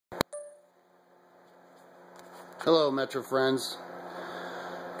Hello Metro friends.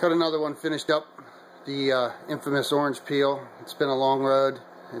 Got another one finished up, the infamous orange peel. It's been a long road.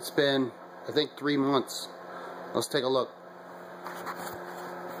 It's been, I think, 3 months. Let's take a look.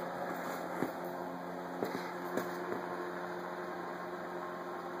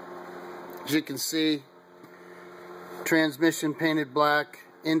 As you can see, transmission painted black,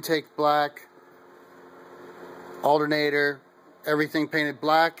 intake black, alternator, everything painted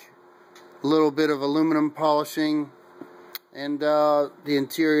black. A little bit of aluminum polishing, and the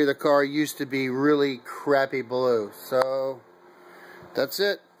interior of the car used to be really crappy blue. So that's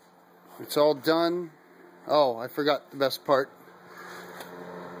it. It's all done. Oh, I forgot the best part.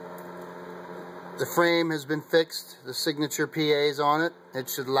 The frame has been fixed. The signature PA's on it. It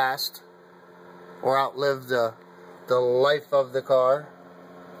should last or outlive the life of the car.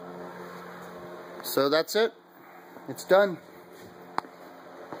 So that's it. It's done.